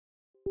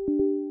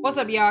What's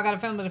up, y'all? I got a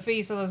film to the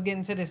feed, so let's get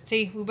into this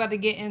tea. We about to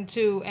get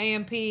into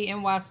AMP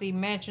NYC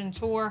Mansion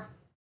Tour.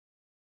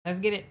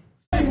 Let's get it.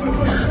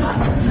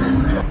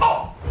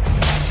 Oh!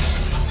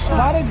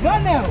 Why the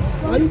gun out?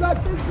 Why you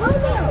got this gun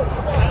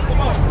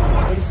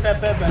out? Let me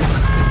snap that back.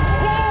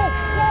 Whoa!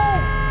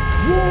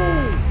 Whoa!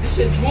 Whoa! This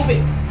shit's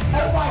moving.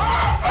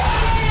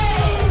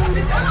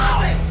 This shit's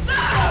moving!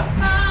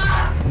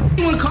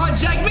 You wanna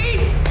carjack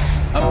me?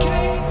 Okay.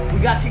 We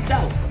got kicked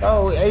out.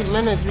 Oh, 8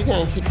 minutes, we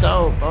getting kicked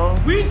out, bro.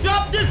 We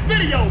dropped this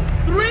video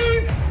 3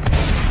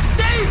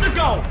 days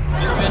ago.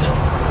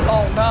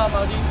 Oh, nah,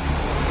 Muggy.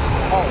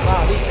 Oh,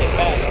 nah, this shit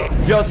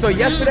bad. Yo, so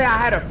yesterday I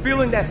had a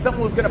feeling that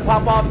something was gonna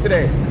pop off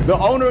today. The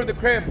owner of the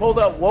crib pulled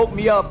up, woke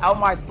me up out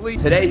my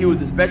sleep. Today he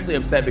was especially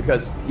upset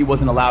because he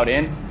wasn't allowed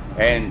in,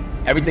 and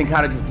everything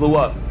kind of just blew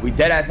up. We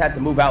deadass had to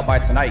move out by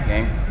tonight,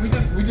 gang. We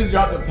just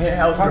dropped the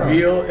penthouse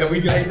reveal and we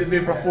stayed in the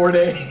for 4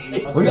 days.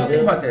 What do y'all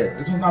think about this?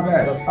 This one's not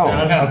bad. Oh,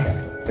 okay.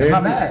 It's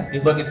not bad.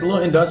 Look, it's a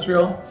little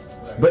industrial,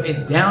 but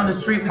it's down the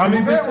street. How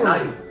many bedrooms?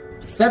 Tonight?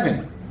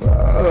 7.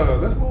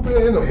 Let's move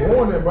in the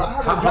morning, bro.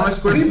 How much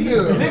square feet?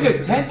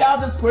 Nigga,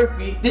 10,000 square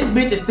feet. This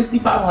bitch is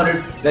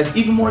 6,500. That's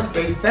even more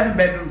space. 7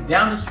 bedrooms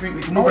down the street.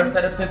 We can move our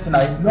setups in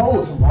tonight.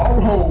 No,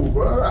 tomorrow,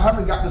 bro. I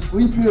haven't got to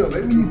sleep here.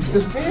 Let me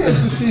experience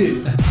the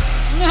shit.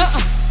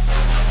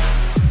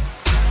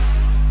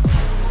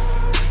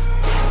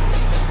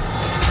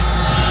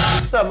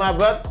 What's up, my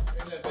brother?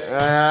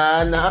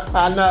 I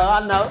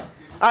know.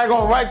 I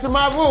go right to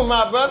my room,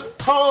 my brother.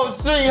 Home,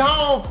 sweet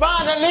home,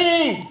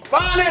 finally!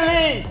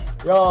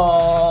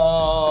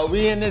 Yo,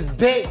 we in this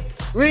bitch.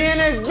 We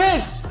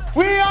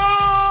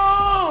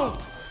on!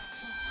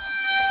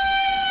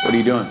 What are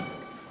you doing?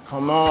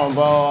 Come on,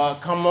 bro.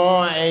 Come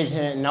on,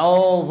 agent.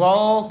 No,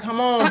 bro. Come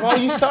on, bro.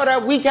 You saw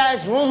that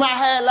weak-ass room I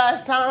had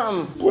last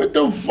time. What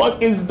the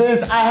fuck is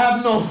this? I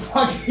have no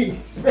fucking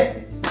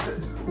space.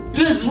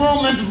 This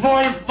room is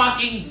for a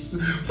fucking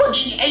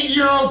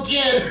 8-year-old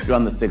kid. You're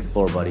on the 6th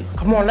floor, buddy.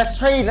 Come on, let's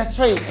trade.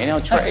 Ain't no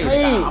trade.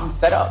 Nah, I'm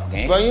set up,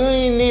 gang. Bro, you don't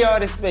even need all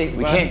this space,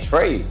 We bro. can't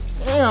trade.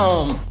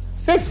 Damn.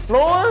 6th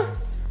floor?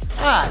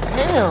 God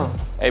damn.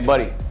 Hey,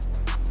 buddy.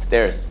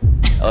 Stairs.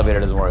 Elevator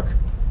doesn't work.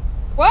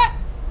 What?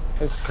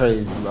 That's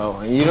crazy, bro.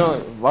 And you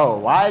don't, bro,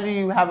 why do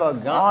you have a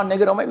gun? Oh,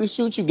 nigga, don't make me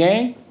shoot you,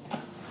 gang.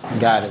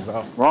 Got it,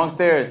 bro. Wrong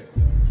stairs.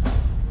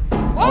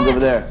 What? One's over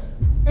there.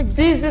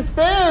 These the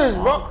stairs,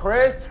 bro. Bro,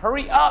 Chris,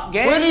 hurry up,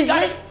 gang. Where these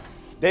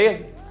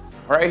There's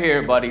right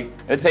here, buddy.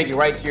 It'll take you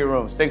right to your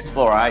room, 6th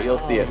floor, all right? You'll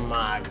see it. Oh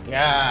my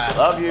God.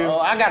 Love you. Bro,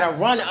 I gotta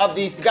run up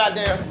these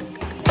goddamn.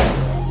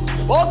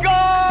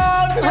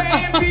 Welcome to the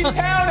AMP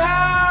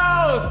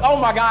Townhouse! Oh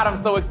my God, I'm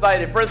so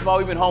excited. First of all,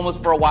 we've been homeless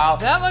for a while.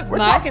 That looks We're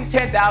nice. talking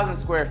 10,000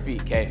 square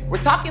feet, okay?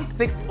 We're talking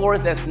 6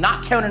 floors, that's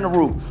not counting the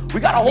roof. We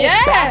got a whole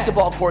Yes.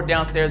 basketball court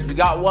downstairs. We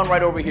got one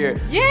right over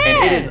here. Yes.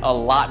 And it is a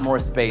lot more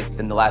space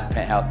than the last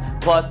penthouse.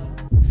 Plus,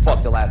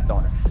 fuck the last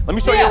owner. Let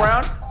me show you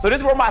around. So this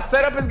is where my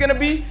setup is gonna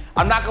be.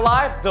 I'm not gonna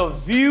lie, the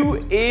view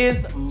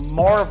is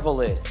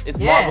marvelous. It's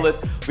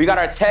marvelous. We got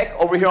our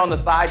tech over here on the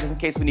side just in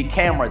case we need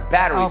cameras,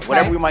 batteries,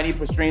 whatever we might need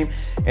for stream.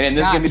 And then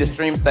this is gonna be the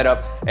stream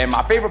setup. And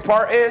my favorite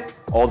part is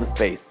all the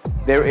space.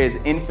 There is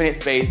infinite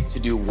space to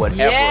do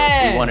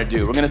whatever we wanna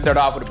do. We're gonna start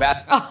off with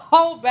a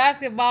whole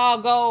basketball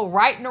goal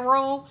right in the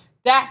room.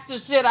 That's the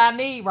shit I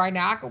need right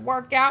now. I could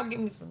work out, give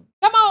me some.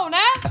 Come on now.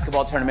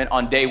 Basketball tournament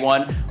on day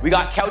 1. We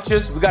got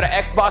couches. We got an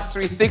Xbox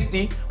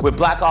 360 with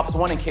Black Ops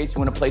 1 in case you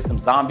want to play some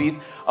zombies.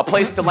 A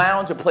place to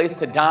lounge, a place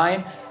to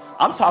dine.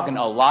 I'm talking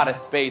a lot of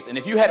space. And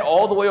if you head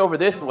all the way over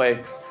this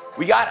way,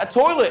 we got a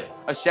toilet,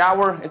 a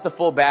shower. It's a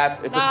full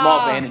bath. It's a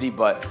small vanity,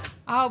 but.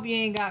 I hope you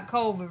ain't got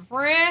COVID,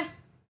 friend.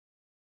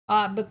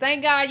 But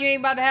thank God you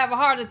ain't about to have a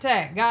heart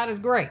attack. God is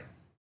great.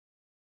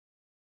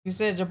 You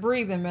said your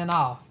breathing been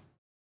off.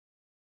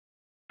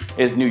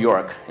 Is New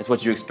York. It's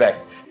what you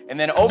expect. And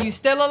then you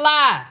still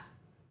alive.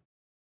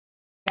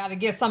 Gotta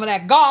get some of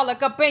that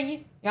garlic up in you.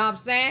 You know what I'm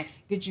saying?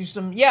 Get you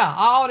some,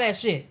 all that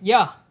shit.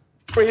 Yeah.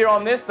 Over here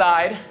on this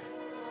side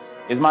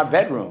is my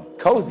bedroom.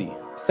 Cozy,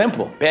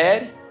 simple.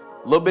 Bed,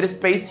 a little bit of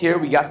space here.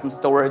 We got some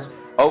storage.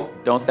 Oh,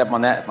 don't step on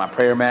that. It's my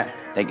prayer mat.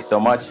 Thank you so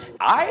much.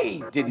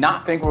 I did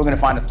not think we were gonna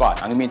find a spot.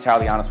 I'm gonna be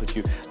entirely honest with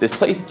you. This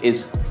place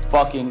is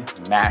fucking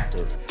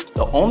massive.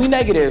 The only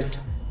negative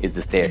is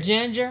the stairs.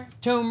 Ginger,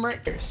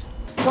 turmeric.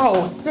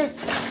 Bro, 6th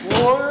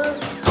floor?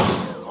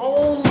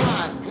 Oh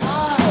my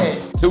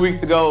God. 2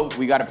 weeks ago,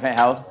 we got a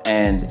penthouse,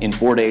 and in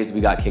 4 days, we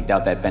got kicked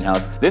out that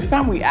penthouse. This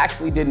time, we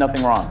actually did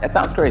nothing wrong. That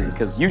sounds crazy,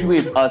 because usually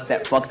it's us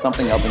that fuck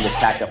something up and gets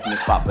packed up from the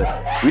spot, but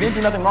we didn't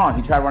do nothing wrong.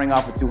 He tried running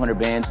off with 200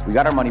 bands. We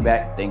got our money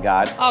back, thank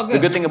God. Oh, good. The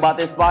good thing about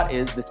this spot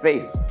is the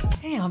space.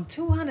 Damn,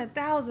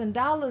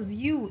 $200,000,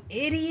 you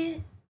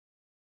idiot.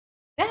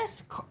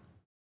 That's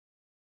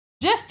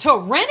just to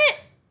rent it?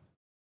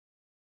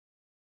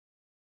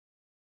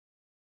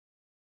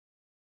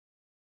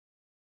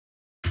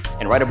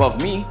 And right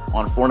above me,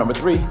 on floor number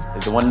 3,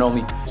 is the one and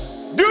only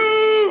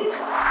Duke!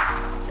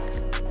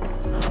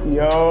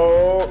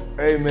 Yo,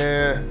 hey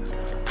man.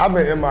 I've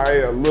been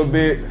MIA a little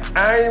bit.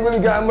 I ain't really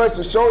got much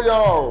to show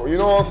y'all, you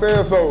know what I'm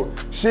saying? So,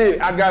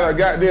 shit, I got a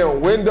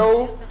goddamn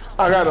window,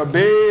 I got a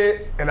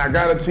bed, and I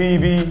got a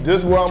TV.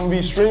 This is where I'm gonna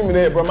be streaming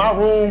at, but my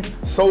room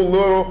so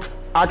little,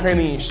 I can't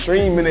even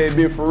stream in that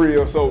bit for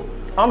real. So,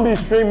 I'm be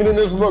streaming in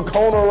this little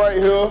corner right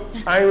here.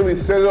 I ain't really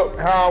set it up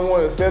how I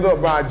want to set it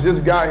up, but I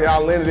just got here. I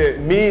landed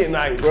at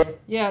midnight, bro.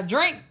 Yeah,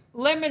 drink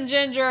lemon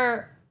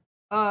ginger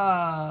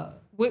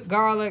with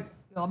garlic.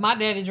 Well, my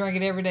daddy drink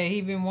it every day.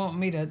 He been wanting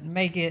me to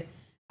make it.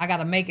 I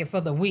gotta make it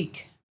for the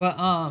week. But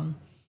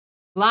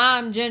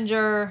lime,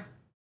 ginger,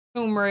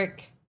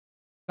 turmeric,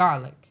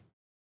 garlic.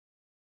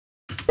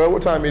 Bro,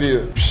 what time it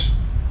is?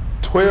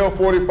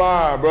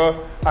 12:45,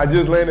 bro. I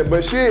just landed.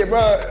 But shit,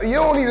 bro, you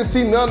don't need to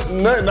see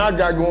nothing I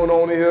got going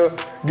on in here.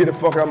 Get the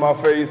fuck out of my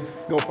face.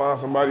 Go find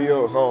somebody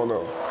else. I don't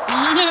know.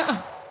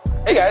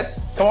 Hey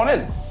guys, come on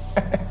in.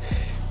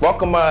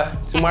 Welcome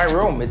to my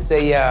room. It's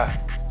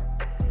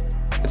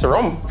a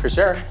room for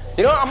sure.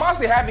 You know, I'm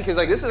honestly happy because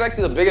like this is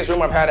actually the biggest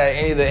room I've had at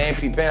any of the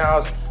AMP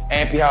penthouse,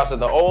 AMP house of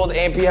the old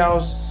AMP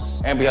house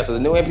of the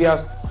new AMP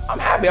house. I'm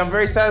happy, I'm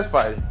very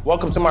satisfied.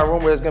 Welcome to my room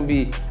where there's gonna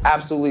be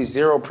absolutely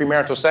zero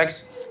premarital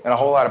sex and a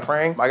whole lot of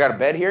praying. I got a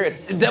bed here.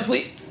 It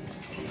definitely,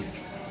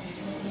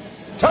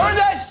 turn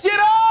that shit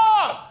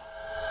off!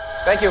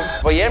 Thank you.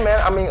 But yeah, man,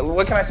 I mean,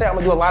 what can I say? I'm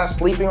gonna do a lot of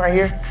sleeping right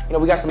here. You know,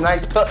 we got some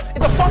nice, it's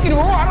a fucking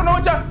room. I don't know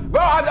what y'all,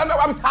 bro,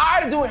 I'm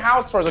tired of doing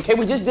house tours, okay?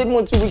 We just did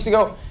one 2 weeks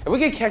ago. If we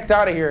get kicked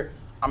out of here,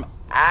 I'm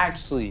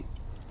actually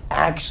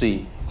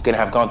gonna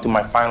have gone through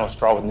my final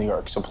straw with New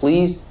York. So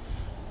please,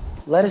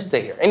 let us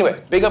stay here. Anyway,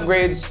 big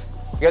upgrades.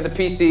 We got the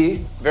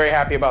PC, very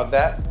happy about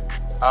that.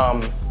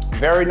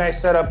 Very nice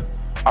setup.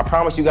 I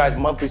promised you guys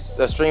monthly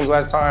streams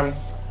last time,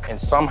 and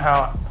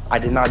somehow I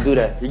did not do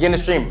that. You're getting a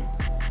stream.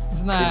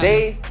 It's not. The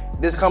day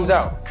this comes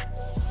out,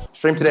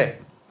 stream today.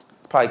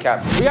 Probably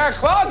cap. We got a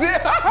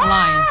closet.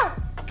 Lying.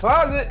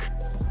 Closet.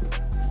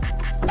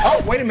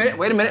 Oh, wait a minute.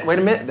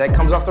 That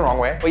comes off the wrong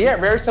way. But yeah,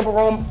 very simple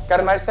room. Got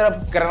a nice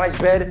setup, got a nice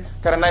bed,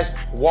 got a nice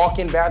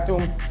walk-in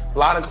bathroom, a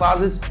lot of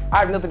closets. I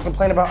have nothing to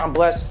complain about. I'm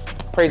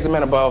blessed. Praise the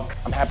man above.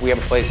 I'm happy we have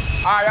a place.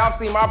 All right, y'all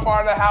see my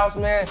part of the house,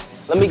 man.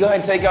 Let me go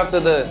ahead and take y'all to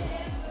the,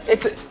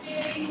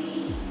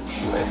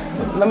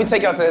 let me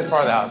take y'all to this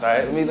part of the house, all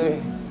right? Let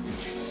me.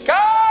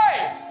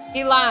 Kai!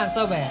 He lying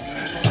so bad.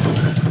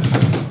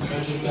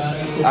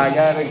 I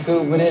got a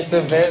coupe, but it's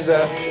a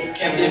Venza.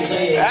 Hey!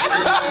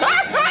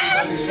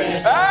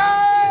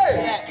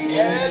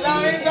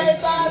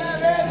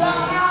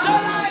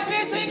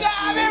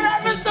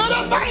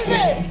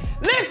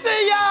 Listen,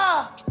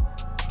 y'all!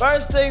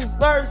 First things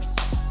first.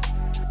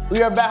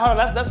 We are back. Hold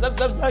on, let's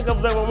back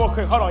up there real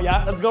quick. Hold on,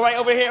 y'all. Let's go right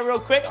over here real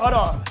quick. Hold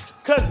on.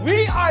 Cause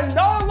we are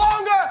no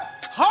longer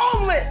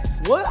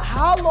homeless.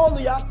 How long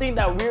do y'all think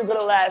that we're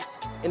gonna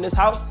last in this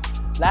house?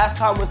 Last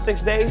time was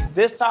 6 days.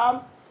 This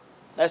time,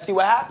 let's see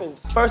what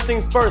happens. First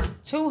things first.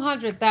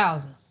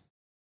 200,000.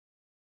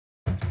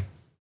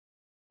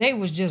 They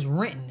was just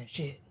renting the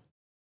shit.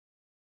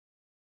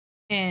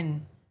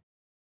 And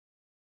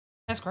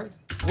that's crazy.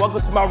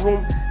 Welcome to my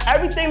room.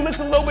 Everything looks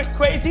a little bit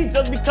crazy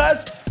just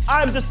because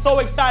I'm just so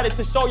excited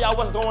to show y'all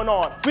what's going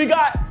on. We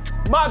got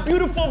my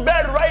beautiful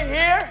bed right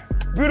here,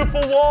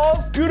 beautiful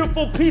walls,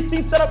 beautiful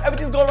PC setup,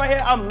 everything's going right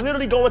here. I'm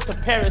literally going to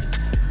Paris.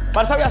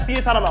 By the time y'all see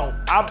this, I don't know.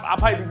 I'll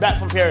probably be back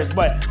from Paris,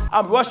 but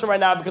I'm rushing right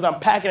now because I'm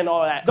packing and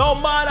all that.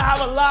 Don't mind, I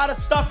have a lot of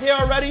stuff here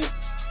already.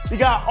 We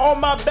got all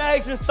my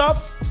bags and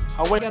stuff.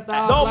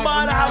 Don't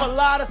mind, I have a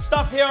lot of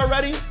stuff here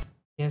already.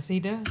 Yes,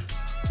 he does.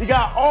 We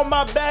got all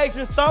my bags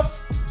and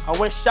stuff. I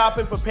went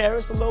shopping for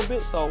Paris a little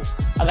bit, so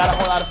I got a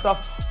whole lot of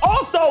stuff.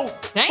 Also,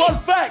 fun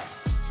fact,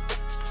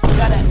 we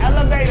got an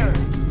elevator.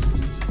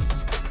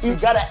 We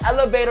got an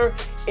elevator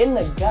in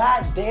the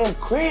goddamn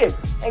crib.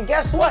 And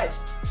guess what?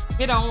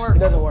 It don't work. It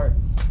doesn't work.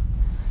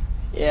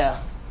 Yeah.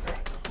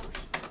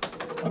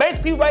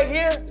 Basically right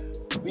here,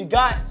 we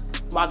got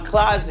my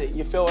closet.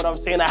 You feel what I'm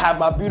saying? I have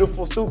my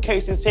beautiful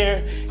suitcases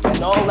here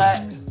and all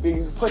that.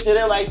 We push it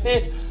in like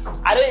this.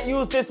 I didn't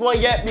use this one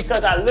yet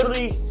because I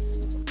literally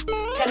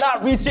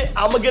cannot reach it.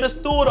 I'm gonna get a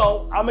stool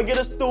though. I'm gonna get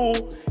a stool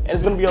and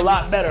it's gonna be a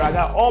lot better. I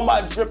got all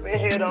my drip in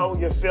here though,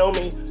 you feel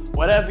me?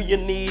 Whatever you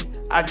need,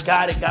 I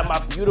got it. Got my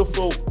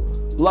beautiful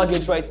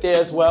luggage right there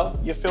as well.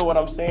 You feel what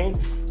I'm saying?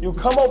 You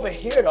come over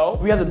here though,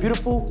 we have the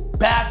beautiful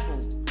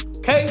bathroom,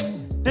 okay?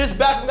 This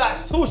bathroom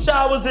got 2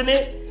 showers in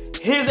it,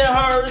 his and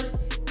hers,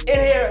 in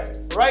here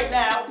right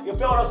now. You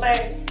feel what I'm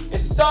saying?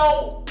 It's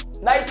so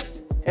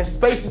nice and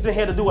spacious in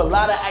here to do a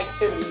lot of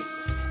activities.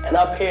 And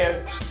up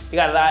here, you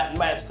got a lot of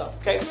mad stuff,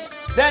 okay?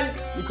 Then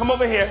you come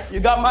over here, you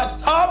got my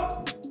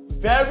tub,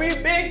 very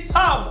big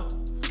tub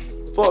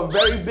for a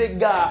very big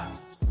guy,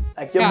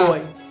 like your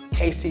boy,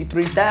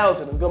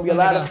 KC3000. There's gonna be a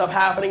lot of stuff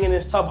happening in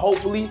this tub,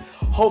 hopefully.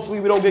 Hopefully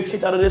we don't get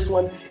kicked out of this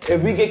one.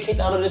 If we get kicked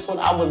out of this one,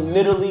 I would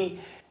literally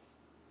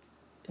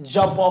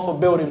jump off a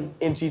building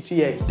in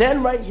GTA.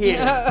 Then right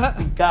here,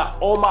 we got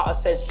all my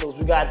essentials.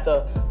 We got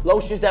the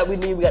lotions that we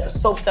need, we got the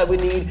soaps that we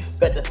need, we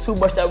got the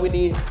toothbrush that we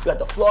need, we got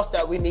the floss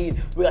that we need,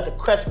 we got the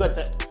crest, we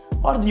got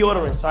all the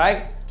deodorants, all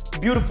right?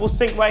 Beautiful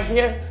sink right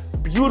here,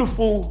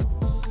 beautiful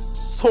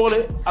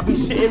toilet. I be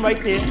shitting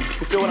right there. You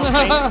feel what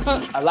I'm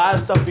saying? A lot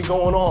of stuff be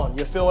going on.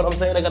 You feel what I'm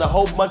saying? I got a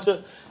whole bunch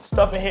of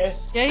stuff in here.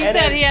 Yeah, he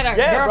said he had a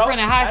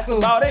girlfriend in high school.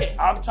 That's about it.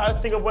 I'm trying to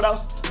think of what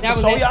else to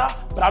was show it? y'all.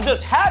 But I'm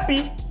just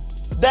happy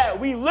that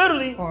we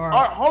literally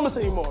aren't homeless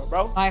anymore,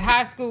 bro. Like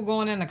high school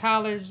going into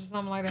college or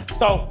something like that.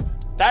 So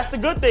that's the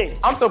good thing.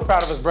 I'm so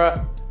proud of us, bro.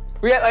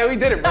 We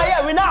did it, bro. Nah,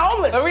 yeah, we're not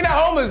homeless. Like, we're not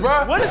homeless,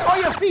 bro. What is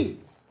on your feet?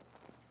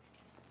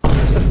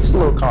 It's a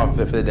little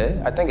confident for the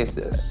day. I think it's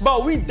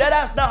Bro, we dead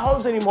ass not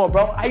homeless anymore,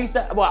 bro. I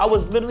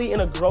was literally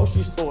in a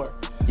grocery store.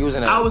 You was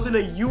in I was in a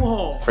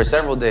U-Haul. For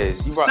several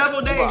days. You brought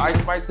Ice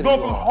Spice to the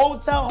Going U-Haul.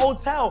 from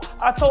hotel.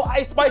 I told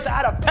Ice Spice I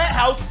had a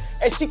penthouse,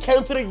 and she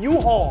came to the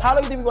U-Haul. How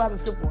long do you think we gonna have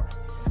this script for?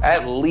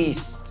 At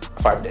least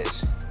 5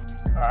 days.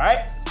 All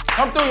right.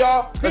 Come through,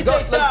 y'all. Let's go.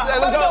 Let's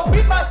go.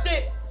 Beat my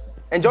shit.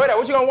 Enjoy that.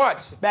 What you gonna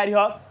watch? Baddie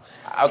Hub.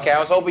 Okay, I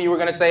was hoping you were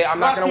gonna say I'm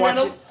not gonna watch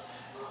Reynolds.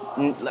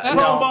 it.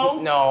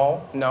 Trombone.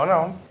 No.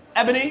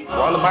 Ebony. We're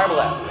on the Bible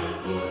app.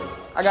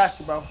 I got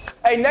you, bro.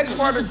 Hey, next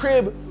part of the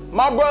crib,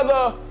 my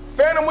brother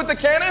Phantom with the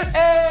cannon.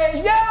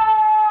 Hey,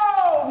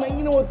 yo! Man,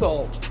 you know what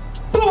though?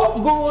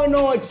 What's going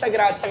on? Check it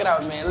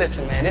out, man.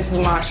 Listen, man, this is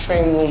my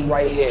stream room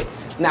right here.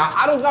 Now,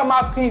 I don't got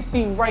my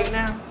PC right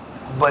now,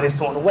 but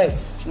it's on the way.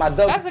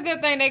 That's a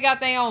good thing they got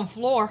their own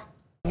floor.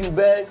 You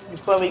bet, you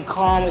feel me?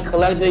 Calm and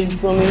collected, you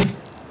feel me?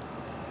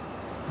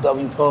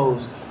 W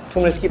pose.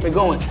 Feel me? Let's keep it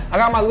going. I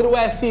got my little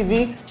ass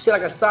TV. She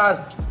like a size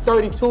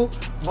 32,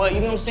 but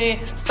you know what I'm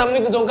saying? Some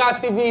niggas don't got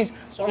TVs,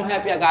 so I'm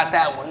happy I got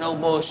that one. No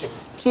bullshit.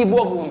 Keep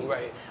walking with me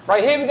right here.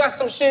 Right here we got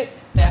some shit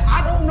that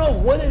I don't know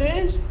what it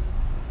is,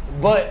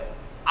 but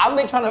I've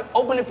been trying to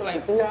open it for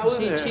like 3 hours.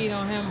 She cheat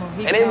on him or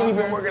he it ain't really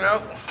been working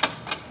out.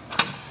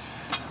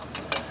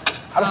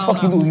 How the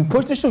fuck you do? You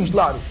push the shit, you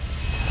slide it.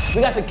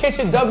 We got the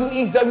kitchen,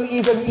 W-East.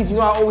 You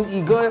know I always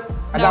eat good.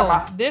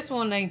 This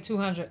one ain't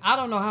 200. I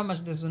don't know how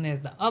much this one is.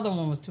 The other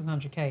one was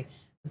 200K.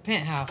 The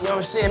penthouse. You know what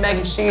I'm saying? Mac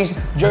and cheese,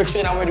 jerk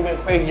chicken, I already went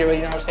crazy already,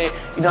 you know what I'm saying?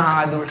 You know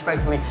how I do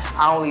respectfully.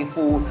 I don't eat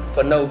food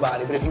for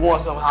nobody, but if you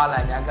want something, holla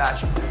at me, I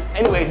got you.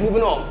 Anyways,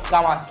 moving on.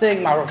 Got my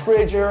sink, my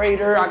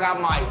refrigerator, I got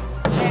my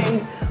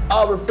dang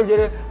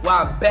refrigerator where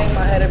I bang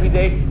my head every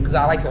day, because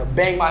I like to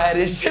bang my head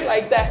and shit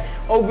like that.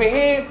 Over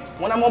here,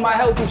 when I'm on my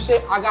healthy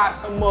shit, I got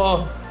some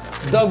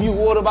W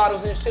water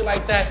bottles and shit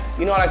like that.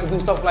 You know I like to do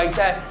stuff like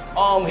that.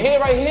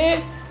 Right here,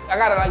 I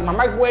got like my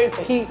microwave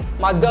to heat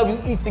my W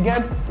eats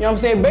again. You know what I'm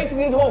saying?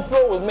 Basically, this whole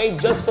floor was made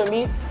just for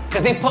me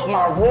because they put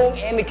my room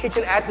and the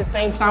kitchen at the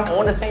same time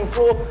on the same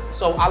floor.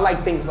 So I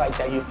like things like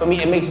that. You feel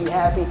me? It makes me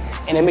happy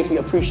and it makes me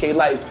appreciate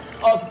life.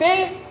 Up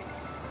there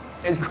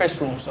is Chris'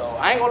 room. So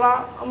I ain't gonna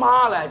lie, I'ma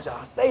holla at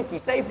y'all. Safety,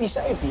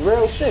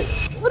 real shit.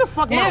 Where the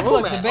fuck my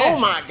room at? Oh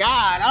my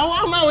God.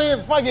 I'm out here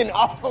fucking,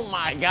 oh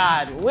my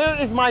God. Where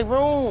is my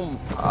room?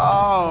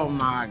 Oh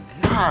my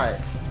God.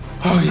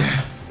 Oh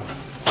yeah.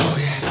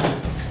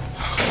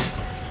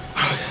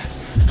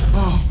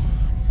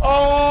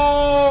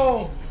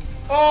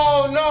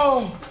 Oh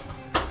no!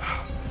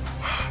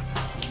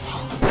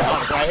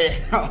 Oh, right here.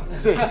 Oh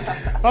shit.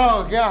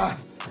 Oh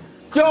gosh.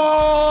 Yo!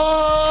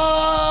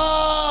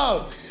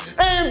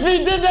 AMP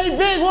did they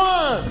big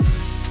one!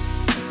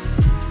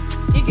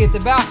 He get the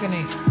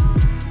balcony.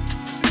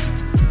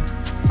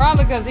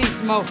 Probably because he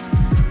smoked.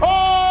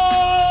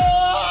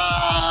 Oh!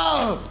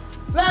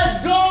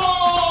 Let's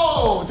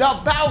go! The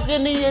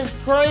balcony is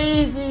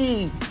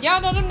crazy.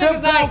 Y'all know them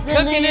niggas ain't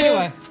cooking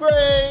anyway.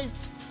 Crazy.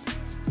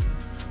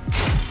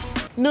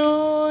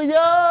 New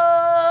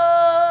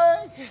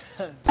York.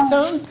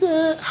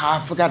 Something.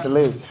 I forgot the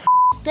lyrics.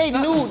 They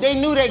knew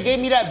they gave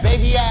me that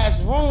baby ass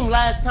room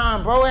last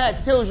time, bro. It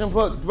had children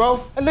books, bro.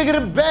 And look at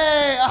the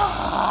bed.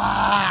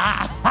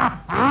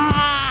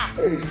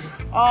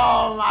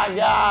 Oh my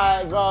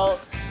God, bro.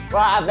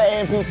 Well, after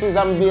AMP shoes,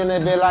 I'm gonna be in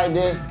that bed like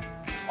this.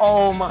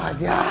 Oh my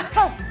God.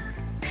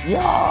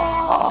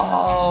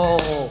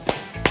 Yo.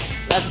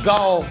 Let's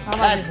go.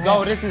 Let's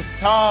go. This is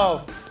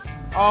tough.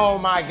 Oh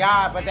my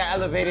God, but the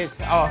elevators,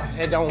 oh,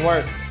 it don't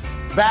work.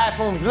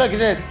 Bathrooms, look at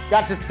this.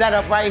 Got the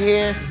setup right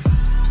here.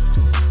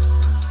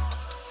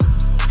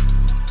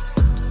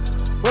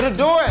 Where the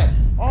door at?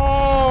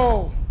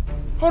 Oh,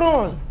 hold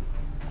on.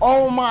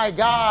 Oh my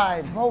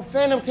God, bro,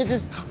 Phantom could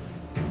just,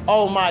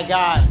 oh my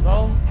God,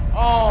 bro.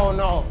 Oh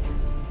no,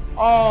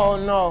 oh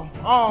no,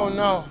 oh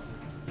no.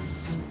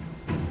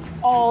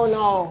 Oh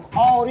no,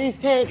 oh, these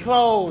can't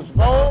close,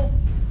 bro.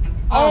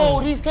 Oh,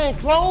 these can't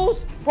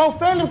close? Bro,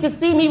 Phantom can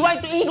see me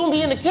right there. He gonna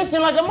be in the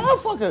kitchen like a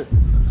motherfucker.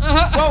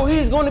 Bro,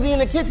 he's gonna be in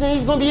the kitchen.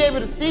 He's gonna be able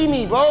to see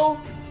me, bro.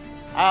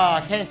 Ah,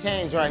 I can't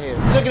change right here.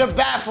 Look at the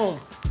bathroom.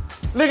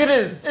 Look at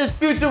this. It's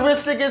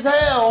futuristic as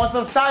hell on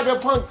some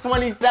Cyberpunk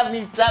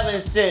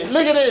 2077 shit.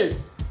 Look at this.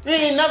 You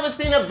ain't never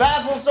seen a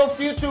bathroom so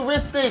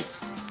futuristic.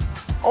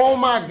 Oh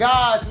my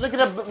gosh. Look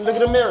at the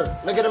mirror.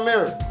 Look at the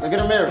mirror. Look at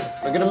the mirror.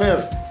 Look at the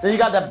mirror. Then you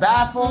got the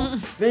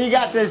bathroom. Then you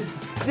got this.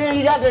 Then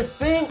you got the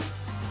sink.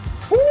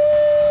 Woo!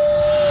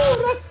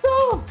 That's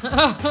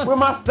tough. Where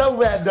my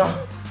soap at, though?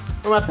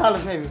 Where my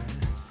toilet paper?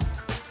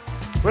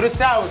 Where the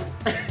shower?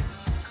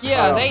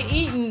 Yeah, they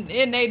eating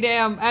in they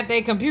damn at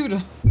their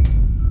computer.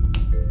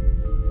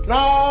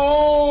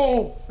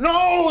 No,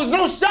 there's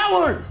no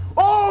shower.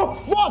 Oh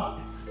fuck,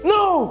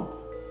 no,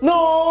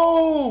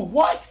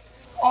 what?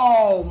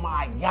 Oh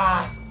my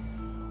gosh,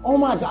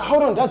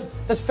 hold on, does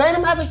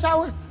Phantom have a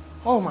shower?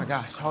 Oh my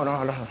gosh, hold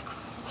on.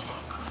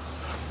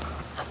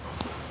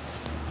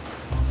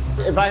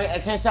 If I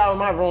can't shower in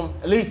my room,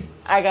 at least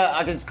I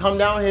can come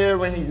down here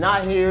when he's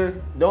not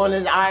here, doing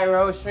his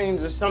IRL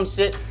streams or some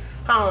shit.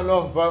 I don't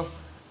know, bro,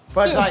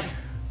 but Dude. like.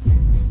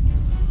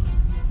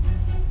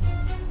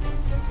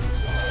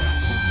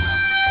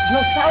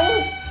 No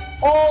shower?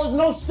 Oh, there's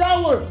no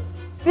shower.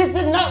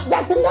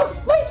 That's enough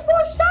space for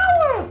a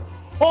shower.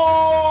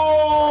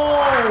 Oh!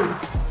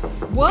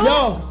 What?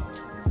 Yo.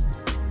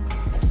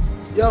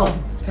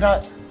 Can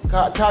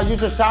I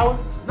use your shower?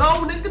 No,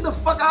 nigga, get the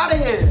fuck out of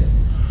here.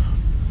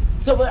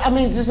 So, I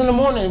mean, just in the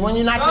morning when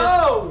you're not there.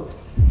 No.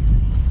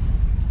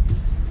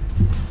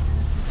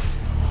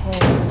 Oh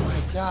my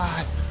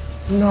God.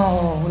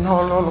 No.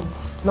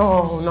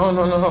 Oh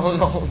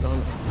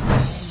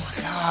my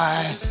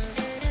gosh.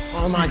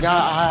 Oh my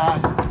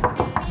gosh.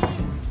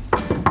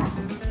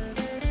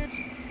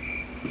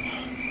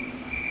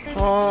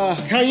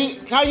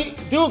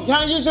 Can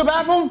I use your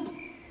bathroom?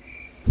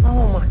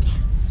 Oh my God.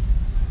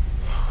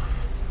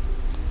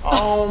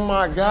 Oh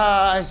my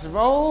gosh,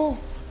 bro.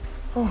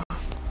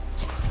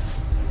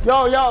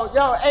 Yo,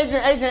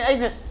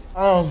 agent.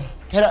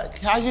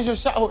 Can I use your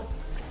shower?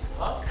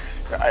 Huh?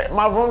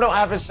 My room don't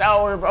have a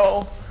shower,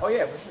 bro. Oh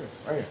yeah, for sure.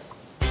 Right here.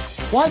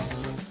 What?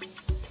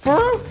 For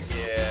real?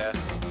 Yeah.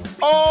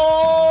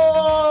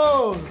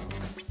 Oh!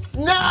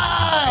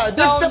 Nah! So This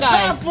the nice.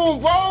 bathroom,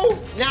 bro!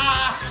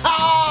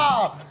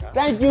 Nah!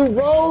 Thank you,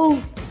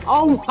 bro!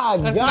 Oh my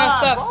That's God!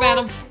 messed up, bro.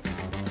 Phantom.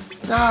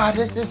 Nah,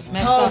 this is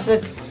Messed tough. up.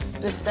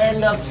 This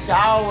stand-up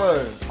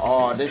shower.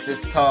 Oh, this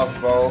is tough,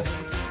 bro.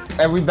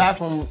 Every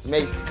bathroom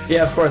makes.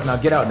 Yeah, of course. Now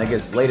get out, nigga.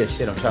 It's late as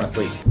shit. I'm trying to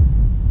sleep.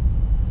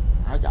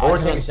 Or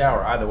take a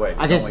shower. Either way.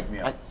 Just don't wake me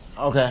up.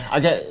 Okay, I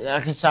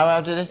can shower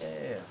after this.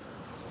 Yeah.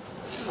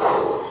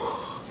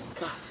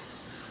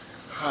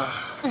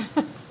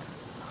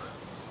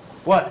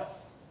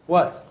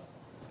 What?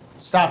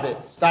 Stop it.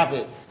 You're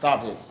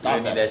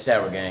gonna need that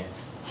shower, gang.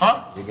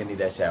 Huh? You're gonna need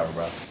that shower,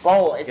 bro.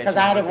 Bro, it's because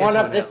I had to run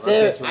up the Let's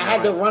stairs. get you I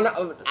had to in run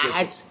up.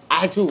 I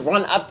had to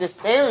run up the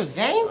stairs,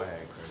 gang. Go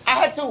ahead, Chris. I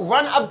had to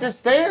run up the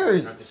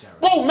stairs.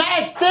 Bro,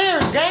 mad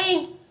stairs,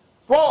 gang.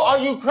 Bro, are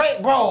you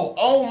crazy? Bro,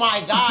 oh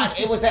my God,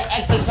 it was an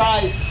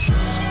exercise.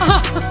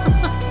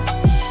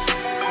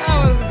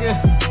 That was good.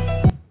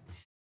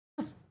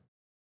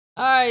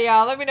 All right,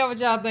 y'all. Let me know what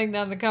y'all think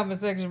down in the comment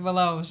section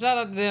below. Shout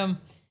out to them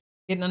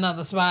getting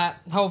another spot.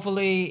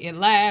 Hopefully it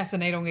lasts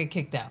and they don't get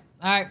kicked out.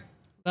 All right.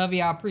 Love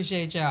y'all.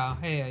 Appreciate y'all.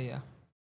 Hell yeah.